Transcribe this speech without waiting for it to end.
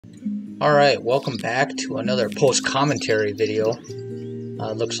Alright, welcome back to another post-commentary video.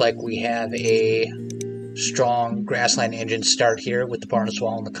 Looks like we have a strong grassland engine start here with the barn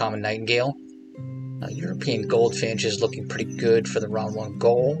swallow and the common nightingale. European goldfinch is looking pretty good for the round 1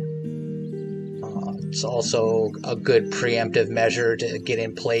 goal. It's also a good preemptive measure to get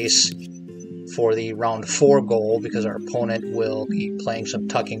in place for the round 4 goal because our opponent will be playing some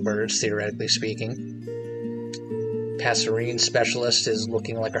tucking birds, theoretically speaking. Passerine Specialist is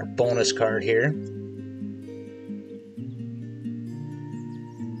looking like our bonus card here.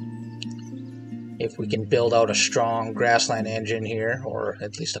 If we can build out a strong grassland engine here, or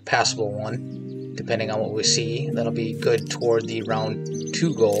at least a passable one, depending on what we see, that'll be good toward the round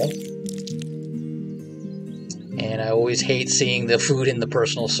 2 goal. And I always hate seeing the food in the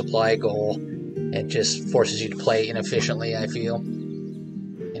personal supply goal. It just forces you to play inefficiently, I feel.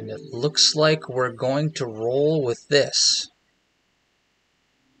 It looks like we're going to roll with this.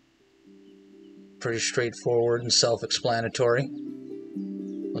 Pretty straightforward and self-explanatory.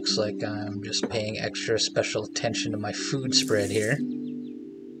 Looks like I'm just paying extra special attention to my food spread here.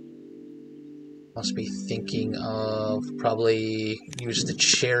 Must be thinking of probably use the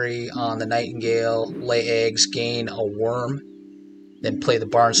cherry on the nightingale, lay eggs, gain a worm, then play the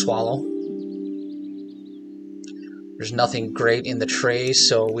barn swallow. There's nothing great in the tray,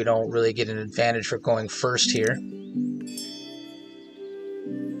 so we don't really get an advantage for going first here.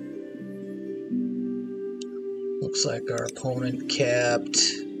 Looks like our opponent capped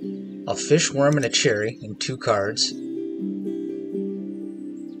a fish, worm, and a cherry in 2 cards.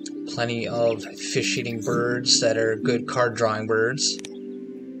 Plenty of fish-eating birds that are good card-drawing birds.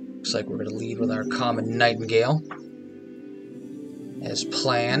 Looks like we're going to lead with our common nightingale, as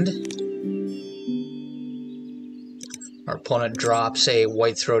planned. Our opponent drops a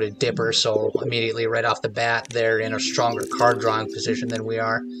white-throated dipper, so immediately right off the bat they're in a stronger card-drawing position than we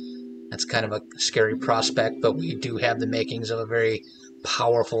are. That's kind of a scary prospect, but we do have the makings of a very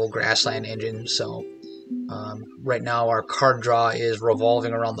powerful grassland engine, so right now our card draw is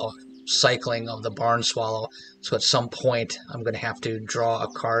revolving around the cycling of the barn swallow, so at some point I'm going to have to draw a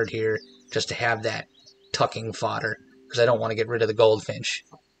card here just to have that tucking fodder, because I don't want to get rid of the goldfinch.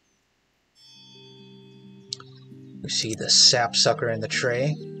 We see the sapsucker in the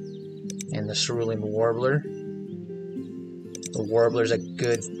tray and the cerulean warbler. The warbler's a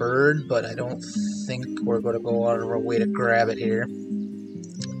good bird, but I don't think we're going to go out of our way to grab it here.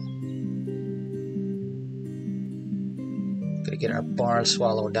 Gonna get our barn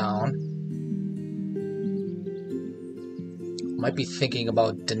swallow down. Might be thinking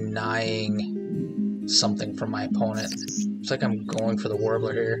about denying something from my opponent. Looks like I'm going for the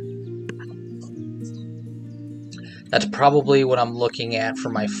warbler here. That's probably what I'm looking at for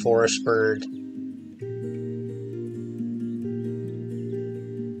my forest bird.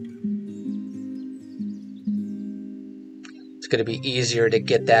 It's going to be easier to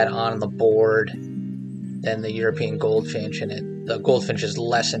get that on the board than the European goldfinch, and the goldfinch is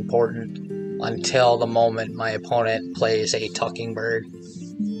less important until the moment my opponent plays a tucking bird.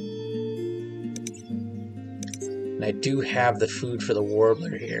 And I do have the food for the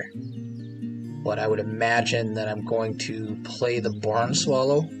warbler here, but I would imagine that I'm going to play the barn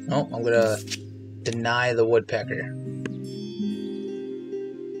swallow. No, I'm going to deny the woodpecker.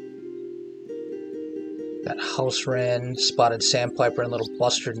 Got house wren, spotted sandpiper, and little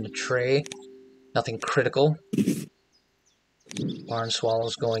bustard in the tray. Nothing critical. Barn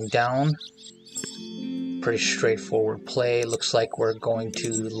swallow's going down. Pretty straightforward play. Looks like we're going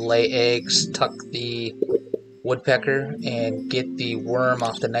to lay eggs, tuck the woodpecker, and get the worm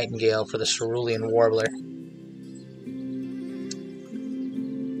off the nightingale for the cerulean warbler.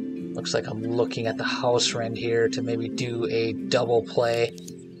 Looks like I'm looking at the house wren here to maybe do a double play.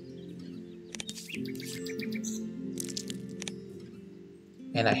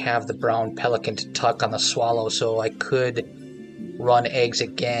 And I have the brown pelican to tuck on the swallow, so I could run eggs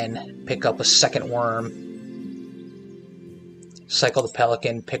again, pick up a second worm, cycle the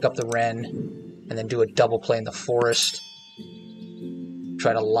pelican, pick up the wren, and then do a double play in the forest.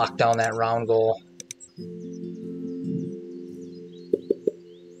 Try to lock down that round goal.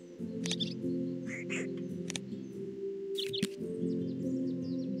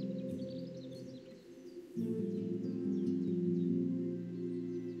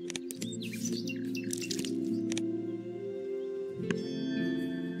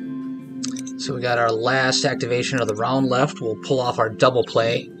 So we got our last activation of the round left. We'll pull off our double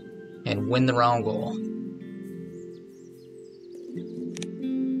play and win the round goal.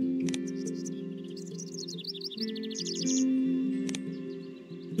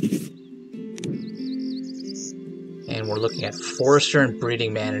 And we're looking at Forester and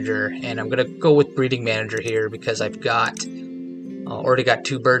Breeding Manager, and I'm going to go with Breeding Manager here because I've got already got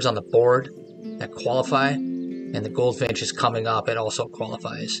 2 birds on the board that qualify, and the Goldfinch is coming up, it also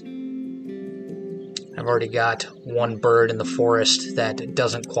qualifies. I've already got 1 bird in the forest that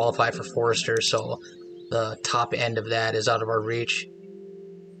doesn't qualify for Forester, so the top end of that is out of our reach.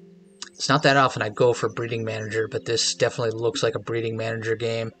 It's not that often I go for Breeding Manager, but this definitely looks like a Breeding Manager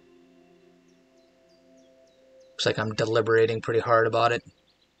game. Looks like I'm deliberating pretty hard about it.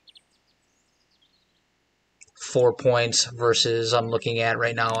 4 points versus I'm looking at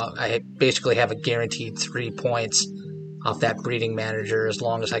right now, I basically have a guaranteed 3 points off that Breeding Manager as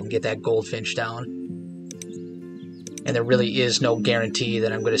long as I can get that Goldfinch down. And there really is no guarantee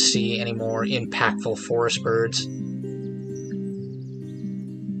that I'm going to see any more impactful forest birds.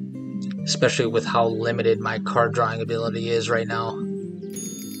 Especially with how limited my card drawing ability is right now.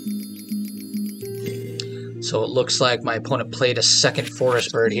 So it looks like my opponent played a second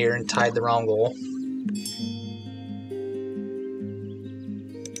forest bird here and tied the round goal.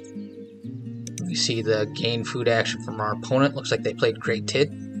 We see the gain food action from our opponent. Looks like they played Great Tit.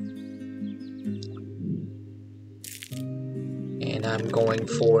 And I'm going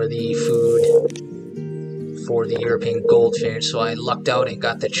for the food for the European Goldfinch, so I lucked out and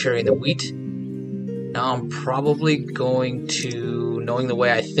got the cherry and the wheat. Now I'm probably going to, knowing the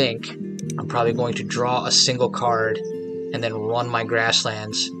way I think, I'm probably going to draw a single card and then run my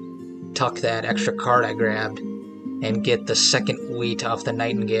grasslands, tuck that extra card I grabbed, and get the second wheat off the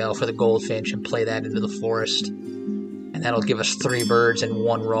Nightingale for the Goldfinch and play that into the forest. And that'll give us 3 birds in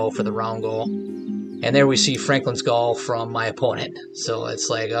 1 row for the round goal. And there we see Franklin's Gull from my opponent. So it's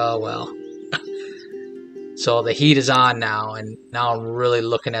like, oh well. So the heat is on now, and now I'm really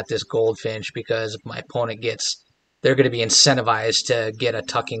looking at this Goldfinch because if my opponent gets, they're going to be incentivized to get a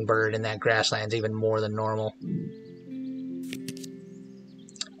tucking bird in that grasslands even more than normal.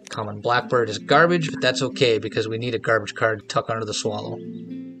 Common Blackbird is garbage, but that's okay because we need a garbage card to tuck under the Swallow.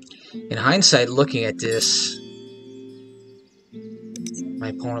 In hindsight, looking at this, my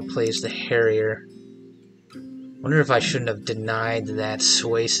opponent plays the Harrier. Wonder if I shouldn't have denied that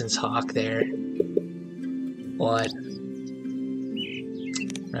Swayson's Hawk there. But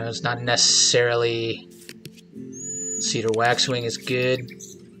it's not necessarily. Cedar Waxwing is good.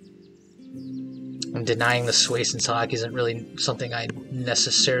 And denying the Swayson's Hawk isn't really something I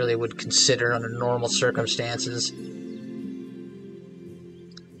necessarily would consider under normal circumstances.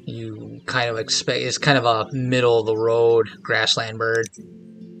 You kind of expect it's kind of a middle of the road grassland bird.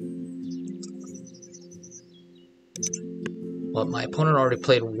 Well, my opponent already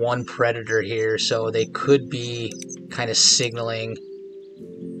played 1 predator here, so they could be kind of signaling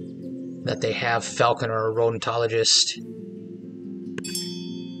that they have falcon or a rodentologist.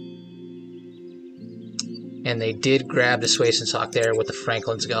 And they did grab the Swayson's Hawk there with the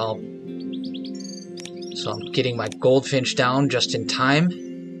Franklin's Gull. So I'm getting my Goldfinch down just in time.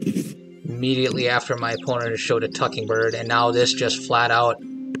 Immediately after my opponent has showed a tucking bird, and now this just flat out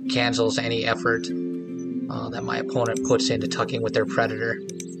cancels any effort that my opponent puts into tucking with their predator.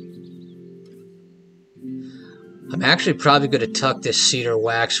 I'm actually probably going to tuck this Cedar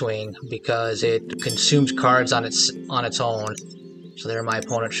Waxwing because it consumes cards on its own. So there my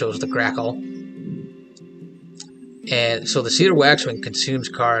opponent shows the Grackle. And so the Cedar Waxwing consumes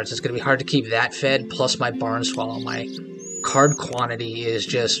cards. It's going to be hard to keep that fed, plus my Barn Swallow. My card quantity is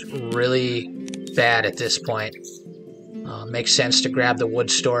just really bad at this point. Makes sense to grab the Wood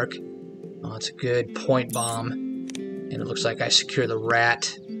Stork. It's a good point bomb. And it looks like I secure the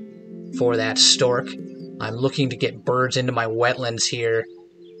rat for that stork. I'm looking to get birds into my wetlands here.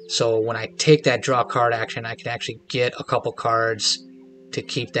 So when I take that draw card action, I can actually get a couple cards to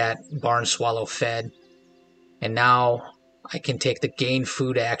keep that Barn Swallow fed. And now I can take the gain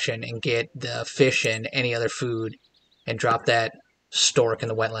food action and get the fish and any other food and drop that stork in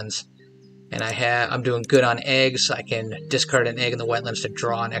the wetlands. And I'm doing good on eggs. I can discard an egg in the wetlands to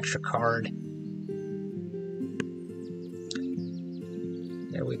draw an extra card.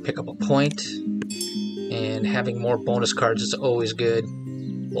 There we pick up a point. And having more bonus cards is always good.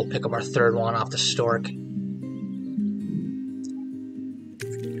 We'll pick up our 3rd one off the stork.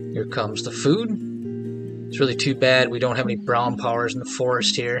 Here comes the food. It's really too bad we don't have any brown powers in the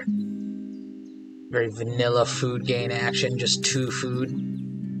forest here. Very vanilla food gain action, just 2 food.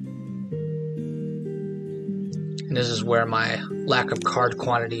 And this is where my lack of card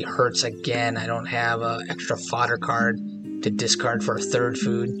quantity hurts again. I don't have an extra fodder card to discard for a 3rd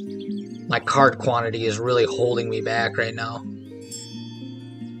food. My card quantity is really holding me back right now.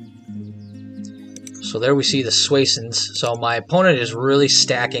 So there we see the Swaysons. So my opponent is really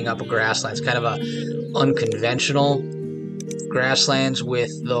stacking up grasslands, kind of a unconventional grasslands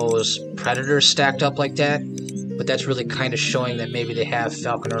with those predators stacked up like that. But that's really kind of showing that maybe they have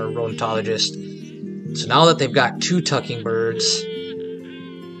falconer or rodentologist. So now that they've got 2 tucking birds,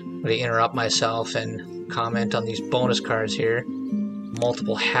 I'm going to interrupt myself and comment on these bonus cards here.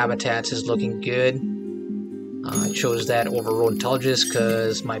 Multiple habitats is looking good. I chose that over rodentologist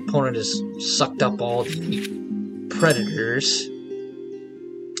because my opponent has sucked up all the predators.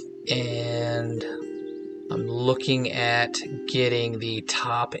 And I'm looking at getting the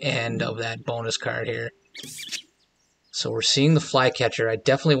top end of that bonus card here. So we're seeing the flycatcher. I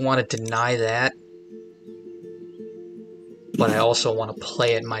definitely want to deny that, but I also want to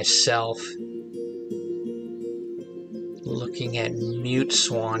play it myself. Looking at Mute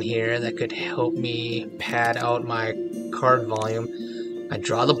Swan here, that could help me pad out my card volume. I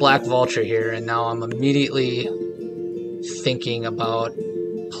draw the Black Vulture here, and now I'm immediately thinking about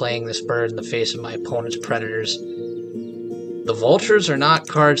playing this bird in the face of my opponent's predators. The Vultures are not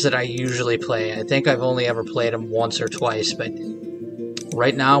cards that I usually play. I think I've only ever played them once or twice, but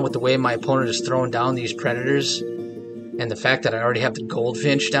right now, with the way my opponent is throwing down these predators, and the fact that I already have the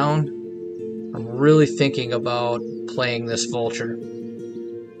Goldfinch down, I'm really thinking about playing this Vulture. And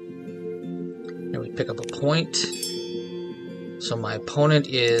we pick up a point. So my opponent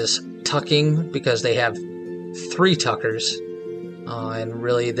is tucking because they have 3 tuckers. And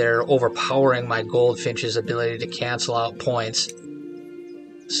really they're overpowering my Goldfinch's ability to cancel out points.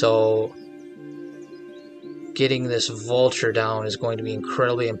 So getting this Vulture down is going to be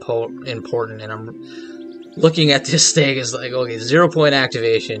incredibly important. And I'm looking at this thing as like, okay, 0-point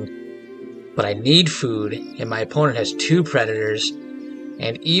activation. But I need food, and my opponent has 2 predators,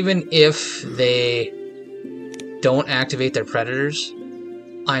 and even if they don't activate their predators,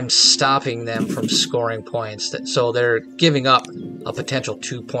 I'm stopping them from scoring points. So they're giving up a potential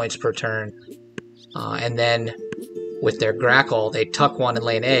 2 points per turn. And then with their Grackle, they tuck 1 and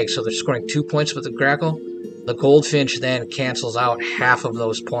lay an egg, so they're scoring 2 points with the Grackle. The Goldfinch then cancels out half of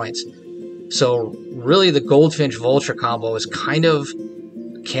those points. So really the Goldfinch Vulture combo is kind of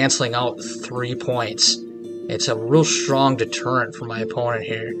canceling out 3 points. It's a real strong deterrent for my opponent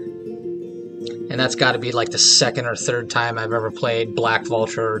here. And that's got to be like the 2nd or 3rd time I've ever played Black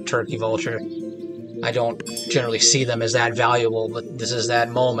Vulture or Turkey Vulture. I don't generally see them as that valuable, but this is that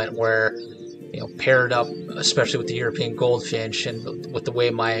moment where, you know, paired up, especially with the European Goldfinch and with the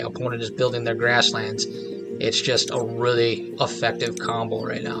way my opponent is building their grasslands, it's just a really effective combo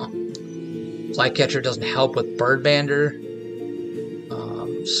right now. Flycatcher doesn't help with Birdbander.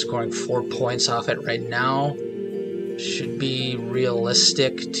 Scoring 4 points off it right now. Should be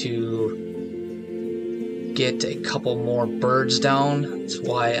realistic to get a couple more birds down. That's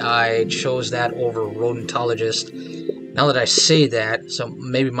why I chose that over rodentologist. Now that I say that, so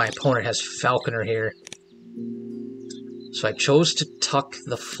maybe my opponent has falconer here. So I chose to tuck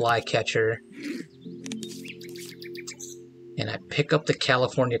the flycatcher. And I pick up the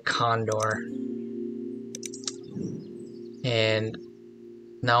California condor. And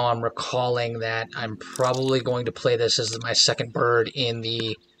now I'm recalling that I'm probably going to play this as my 2nd bird in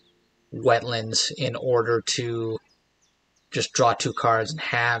the wetlands in order to just draw 2 cards and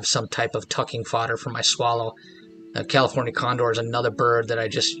have some type of tucking fodder for my swallow. California condor is another bird that I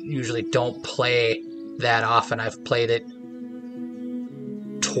just usually don't play that often. I've played it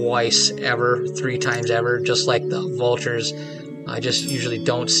twice ever, 3 times ever, just like the Vultures. I just usually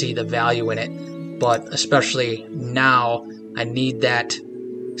don't see the value in it. But especially now, I need that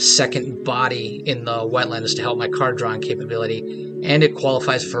 2nd body in the wetlands to help my card drawing capability, and it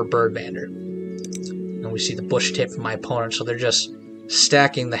qualifies for a Birdbander. And we see the bush tip from my opponent, so they're just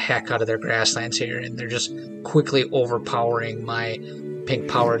stacking the heck out of their grasslands here, and they're just quickly overpowering my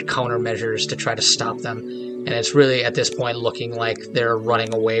pink-powered countermeasures to try to stop them. And it's really, at this point, looking like they're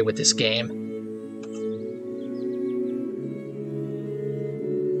running away with this game.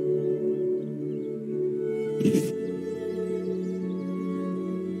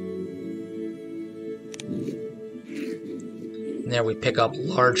 There we pick up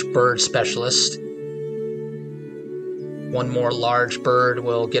large bird specialist. 1 more large bird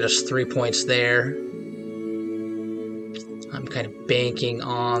will get us 3 points there. I'm kind of banking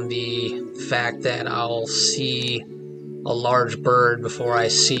on the fact that I'll see a large bird before I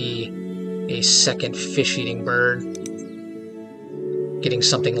see a 2nd fish-eating bird. Getting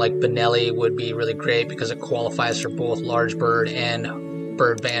something like Benelli would be really great because it qualifies for both large bird and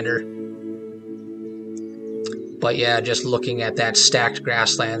Birdbander. But yeah, just looking at that stacked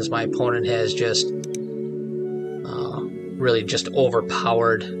grasslands, my opponent has just really just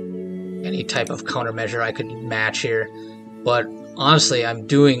overpowered any type of countermeasure I could match here. But honestly, I'm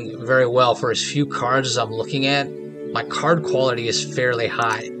doing very well for as few cards as I'm looking at. My card quality is fairly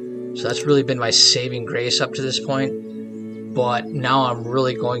high, so that's really been my saving grace up to this point. But now I'm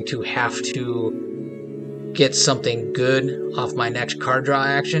really going to have to get something good off my next card draw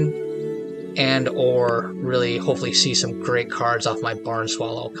action, and or really hopefully see some great cards off my Barn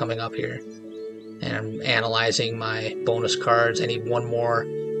Swallow coming up here. And I'm analyzing my bonus cards. I need one more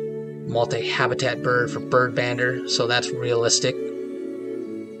multi-habitat bird for Bird Bander, so that's realistic.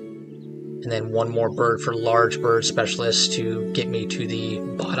 And then one more bird for Large Bird Specialist to get me to the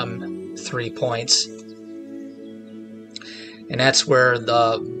bottom 3 points. And that's where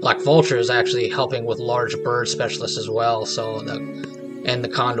the Black Vulture is actually helping with Large Bird Specialist as well, and the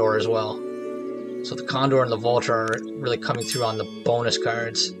Condor as well. So the Condor and the Vulture are really coming through on the bonus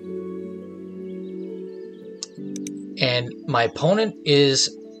cards. And my opponent is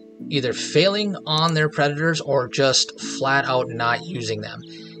either failing on their predators or just flat out not using them.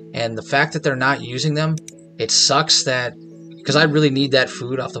 And the fact that they're not using them, it sucks that, because I really need that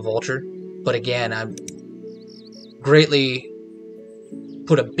food off the Vulture. But again, I'm greatly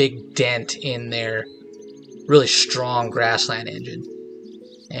put a big dent in their really strong grassland engine.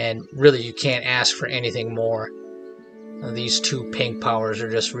 And really, you can't ask for anything more. These two pink powers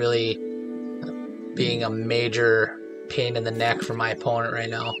are just really being a major pain in the neck for my opponent right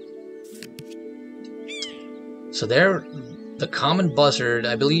now. So there, the common buzzard,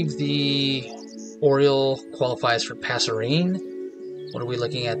 I believe the Oriole qualifies for Passerine. What are we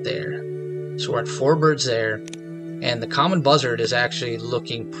looking at there? So we're at 4 birds there. And the common buzzard is actually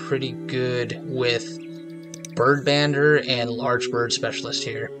looking pretty good with Bird Bander and Large Bird Specialist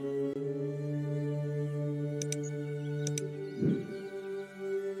here.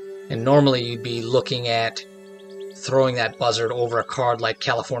 And normally you'd be looking at throwing that buzzard over a card like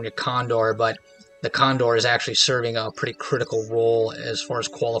California Condor, but the Condor is actually serving a pretty critical role as far as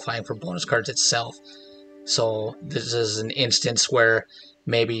qualifying for bonus cards itself. So this is an instance where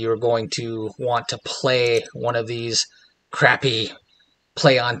maybe you're going to want to play one of these crappy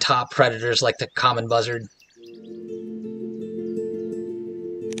play on top predators like the common buzzard.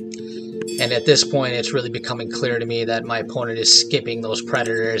 And at this point, it's really becoming clear to me that my opponent is skipping those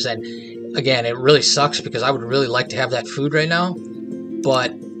predators. And again, it really sucks because I would really like to have that food right now.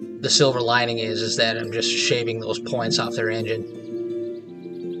 But the silver lining is that I'm just shaving those points off their engine.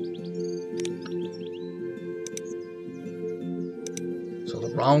 So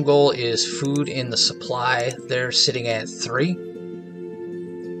the round goal is food in the supply. They're sitting at 3.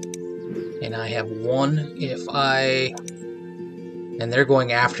 And I have 1 if I... And they're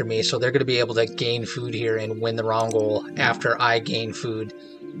going after me, so they're going to be able to gain food here and win the round goal after I gain food.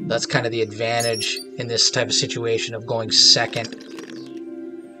 That's kind of the advantage in this type of situation of going second.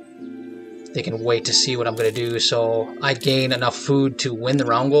 They can wait to see what I'm going to do, so I gain enough food to win the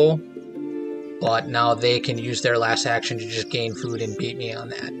round goal, but now they can use their last action to just gain food and beat me on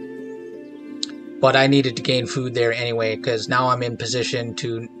that. But I needed to gain food there anyway, because now I'm in position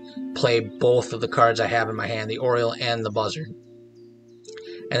to play both of the cards I have in my hand, the Oriole and the Buzzard.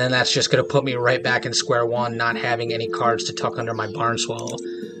 And then that's just going to put me right back in square one, not having any cards to tuck under my Barn Swallow.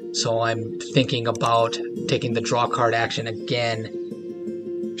 So I'm thinking about taking the draw card action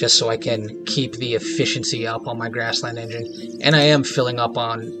again, just so I can keep the efficiency up on my Grassland engine. And I am filling up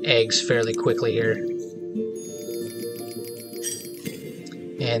on eggs fairly quickly here.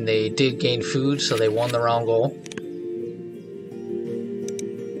 And they did gain food, so they won the round goal.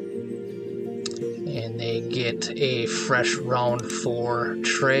 And they get a fresh round for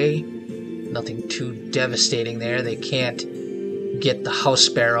Trey. Nothing too devastating there. They can't get the House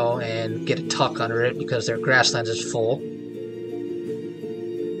Sparrow and get a tuck under it because their grasslands is full.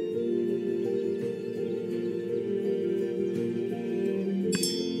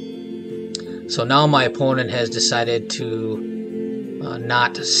 So now my opponent has decided to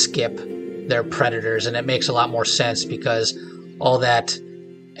not skip their predators, and it makes a lot more sense because all that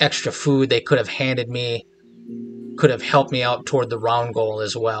extra food they could have handed me could have helped me out toward the round goal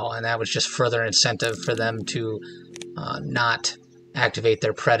as well, and that was just further incentive for them to not activate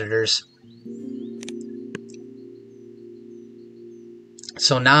their predators.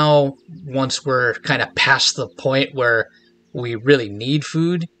 So now, once we're kind of past the point where we really need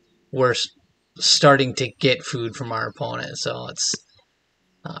food, we're starting to get food from our opponent. So it's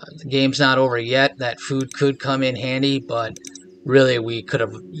the game's not over yet. That food could come in handy, but really we could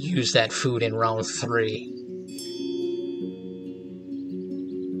have used that food in round 3.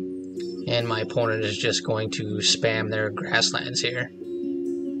 And my opponent is just going to spam their grasslands here.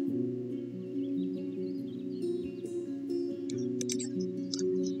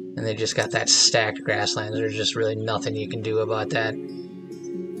 And And they just got that stacked grasslands. There's just really nothing you can do about that.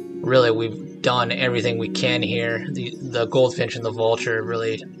 Really, we've done everything we can here. The goldfinch and the vulture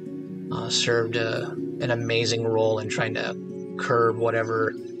really served an amazing role in trying to curb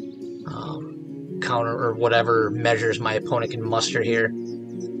whatever counter or whatever measures my opponent can muster here.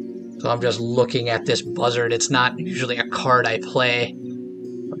 So I'm just looking at this buzzard. It's not usually a card I play,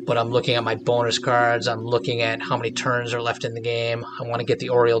 but I'm looking at my bonus cards. I'm looking at how many turns are left in the game. I want to get the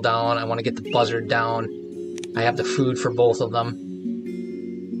Oriole down. I want to get the buzzard down. I have the food for both of them.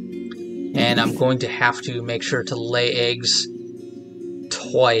 And I'm going to have to make sure to lay eggs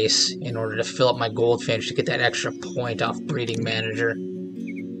twice in order to fill up my goldfinch to get that extra point off breeding manager.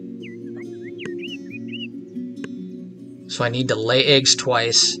 So I need to lay eggs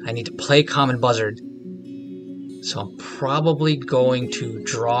twice. I need to play common buzzard. So I'm probably going to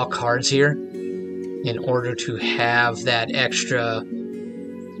draw cards here in order to have that extra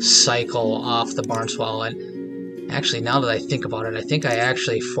cycle off the barn swallow. And actually, now that I think about it, I think I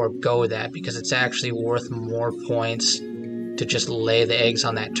actually forego that because it's actually worth more points to just lay the eggs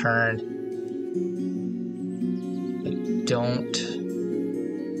on that turn. I don't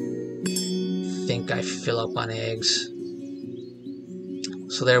think I fill up on eggs.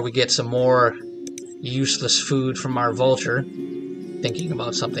 So there we get some more useless food from our vulture. Thinking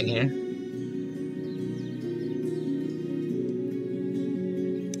about something here.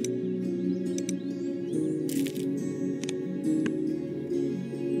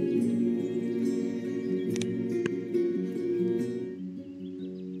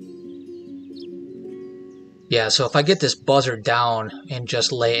 Yeah, so if I get this buzzard down and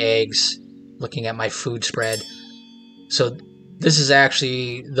just lay eggs, looking at my food spread. So this is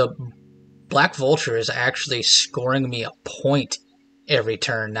actually, the black vulture is actually scoring me a point every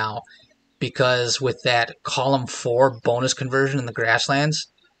turn now. Because with that column 4 bonus conversion in the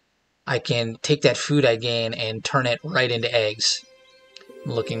grasslands, I can take that food I gain and turn it right into eggs.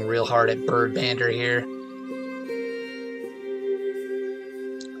 I'm looking real hard at Bird Bander here.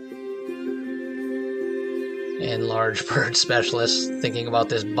 And large bird specialist, thinking about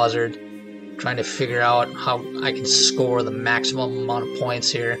this buzzard, trying to figure out how I can score the maximum amount of points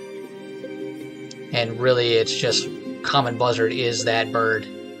here. And really, it's just common buzzard is that bird.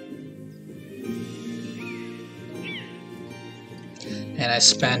 And I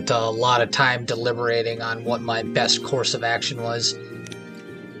spent a lot of time deliberating on what my best course of action was.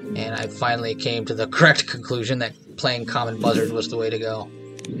 And I finally came to the correct conclusion that playing common buzzard was the way to go.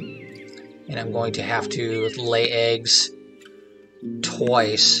 And I'm going to have to lay eggs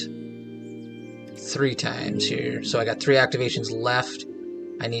twice, 3 times here. So I got 3 activations left.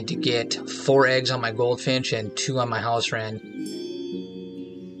 I need to get 4 eggs on my goldfinch and 2 on my house wren.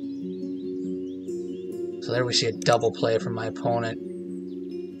 So there we see a double play from my opponent.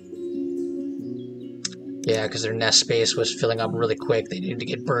 Yeah, because their nest space was filling up really quick. They needed to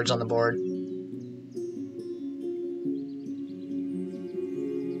get birds on the board.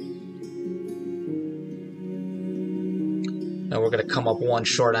 Now we're going to come up 1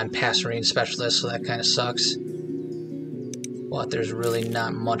 short on Passerine Specialist, so that kind of sucks. But there's really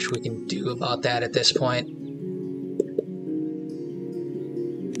not much we can do about that at this point.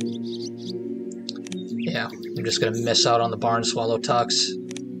 Yeah, I'm just going to miss out on the barn swallow tucks.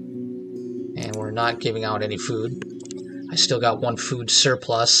 And we're not giving out any food. I still got 1 food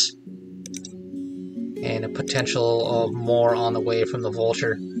surplus. And a potential of more on the way from the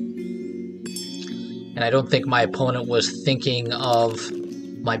vulture. And I don't think my opponent was thinking of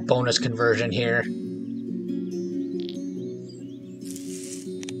my bonus conversion here.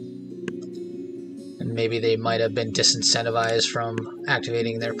 And maybe they might have been disincentivized from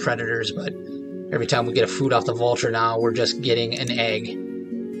activating their predators, but every time we get a food off the vulture now, we're just getting an egg.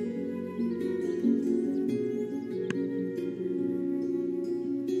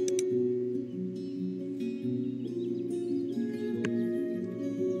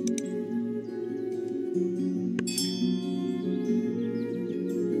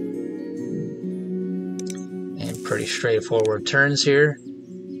 Pretty straightforward turns here.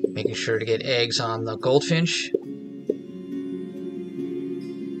 Making sure to get eggs on the goldfinch.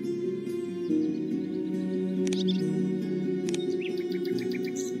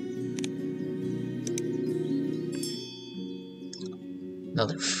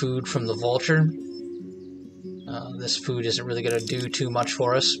 Another food from the vulture. This food isn't really going to do too much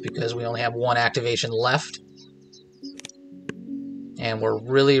for us because we only have 1 activation left. And we're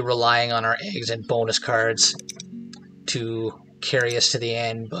really relying on our eggs and bonus cards to carry us to the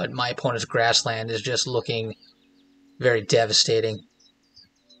end, but my opponent's grassland is just looking very devastating.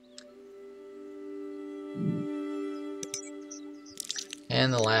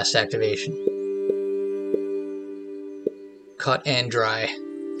 And the last activation. Cut and dry.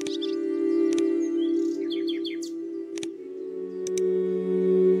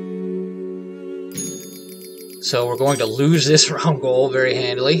 So we're going to lose this round goal very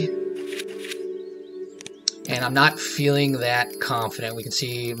handily. And I'm not feeling that confident. We can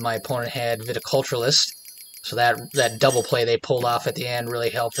see my opponent had Viticulturalist. So that double play they pulled off at the end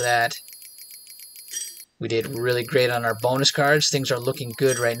really helped that. We did really great on our bonus cards. Things are looking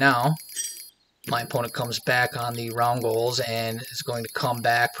good right now. My opponent comes back on the round goals and is going to come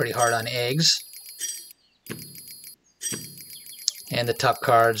back pretty hard on eggs. And the tuck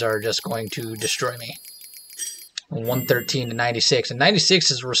cards are just going to destroy me. 113 to 96. And 96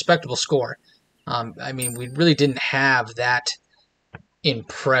 is a respectable score. I mean, we really didn't have that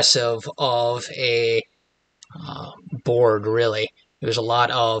impressive of a board, really. It was a lot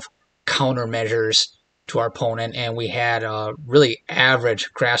of countermeasures to our opponent, and we had a really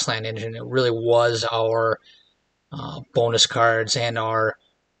average grassland engine. It really was our bonus cards and our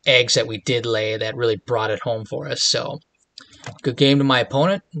eggs that we did lay that really brought it home for us. So, good game to my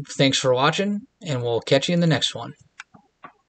opponent. Thanks for watching, and we'll catch you in the next one.